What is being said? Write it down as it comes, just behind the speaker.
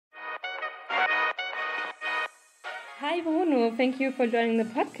Hi Bruno, thank you for joining the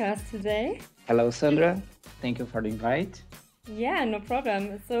podcast today. Hello, Sandra. Thank you for the invite. Yeah, no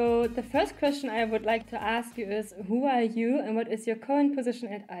problem. So the first question I would like to ask you is, who are you and what is your current position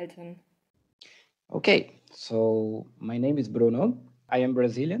at ALTEN? Okay, so my name is Bruno. I am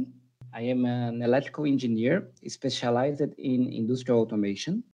Brazilian. I am an electrical engineer specialized in industrial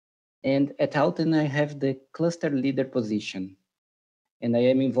automation. And at ALTEN, I have the cluster leader position. And I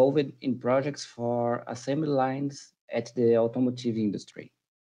am involved in projects for assembly lines at the automotive industry.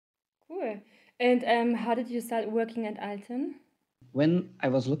 Cool. And how did you start working at ALTEN? When I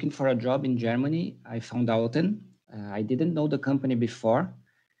was looking for a job in Germany, I found ALTEN. I didn't know the company before.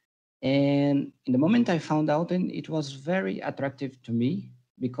 And in the moment I found out, and it was very attractive to me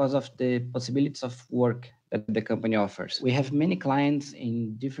because of the possibilities of work that the company offers. We have many clients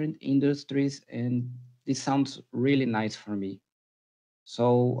in different industries, and this sounds really nice for me.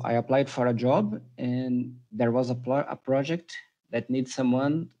 So I applied for a job, and there was a project that needs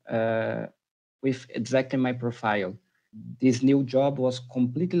someone with exactly my profile. This new job was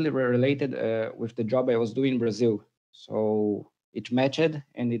completely related with the job I was doing in Brazil. So it matched,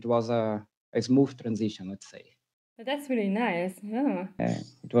 and it was a smooth transition, let's say. That's really nice. Yeah.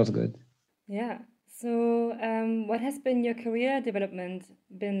 It was good. Yeah. So what has been your career development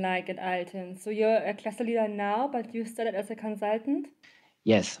been like at ALTEN? So you're a cluster leader now, but you started as a consultant?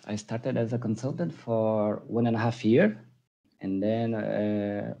 Yes, I started as a consultant for 1.5 years, and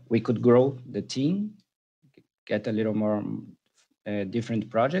then we could grow the team, get a little more different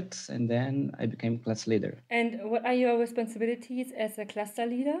projects, and then I became class leader. And what are your responsibilities as a cluster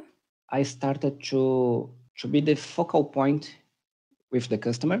leader? I started to be the focal point with the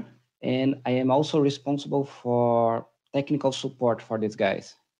customer, and I am also responsible for technical support for these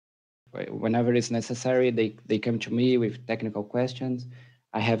guys. Whenever it's necessary, they come to me with technical questions.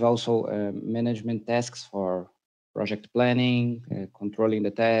 I have also management tasks for project planning, controlling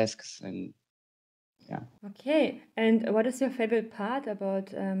the tasks, and yeah. Okay, and what is your favorite part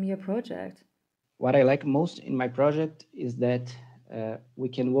about your project? What I like most in my project is that we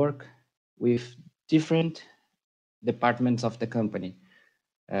can work with different departments of the company.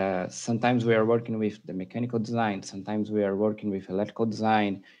 Sometimes we are working with the mechanical design, sometimes we are working with electrical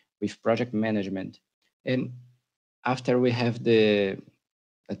design, with project management. And after we have the,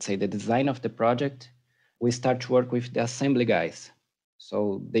 let's say, the design of the project, we start to work with the assembly guys.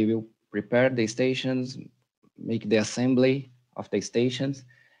 So they will prepare the stations, make the assembly of the stations,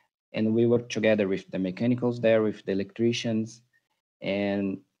 and we work together with the mechanicals there, with the electricians,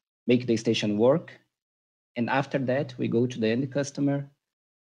 and make the station work. And after that, we go to the end customer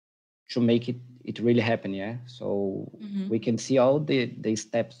to make it really happen. Yeah. So we can see all the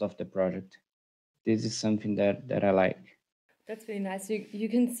steps of the project. This is something that I like. That's really nice. You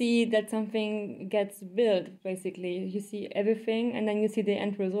can see that something gets built, basically. You see everything and then you see the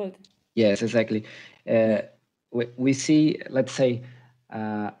end result. Yes, exactly. We see, let's say,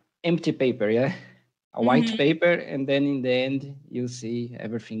 empty paper, yeah, a white paper, and then in the end, you see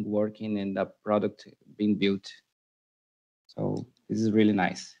everything working and the product being built. So this is really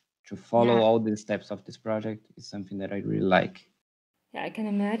nice. To follow all the steps of this project is something that I really like. Yeah, I can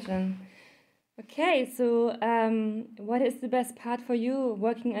imagine. Okay, so what is the best part for you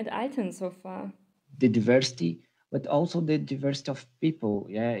working at ALTEN so far? The diversity, but also the diversity of people.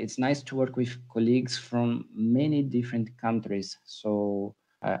 Yeah, it's nice to work with colleagues from many different countries. So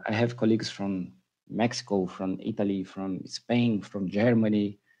I have colleagues from Mexico, from Italy, from Spain, from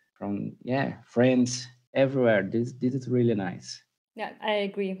Germany, from France, everywhere. This is really nice. Yeah, I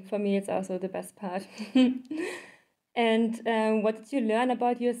agree. For me, it's also the best part. And what did you learn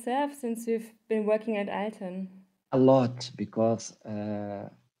about yourself since you've been working at ALTEN? A lot, because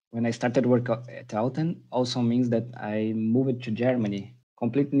when I started work at ALTEN, also means that I moved to Germany,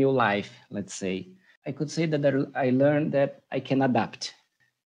 complete new life, let's say. I could say that I learned that I can adapt,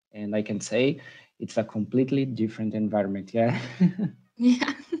 and I can say it's a completely different environment. Yeah.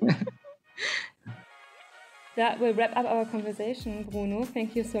 Yeah. That will wrap up our conversation, Bruno.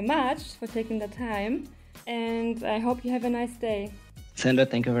 Thank you so much for taking the time, and I hope you have a nice day. Sandra,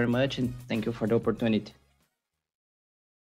 thank you very much, and thank you for the opportunity.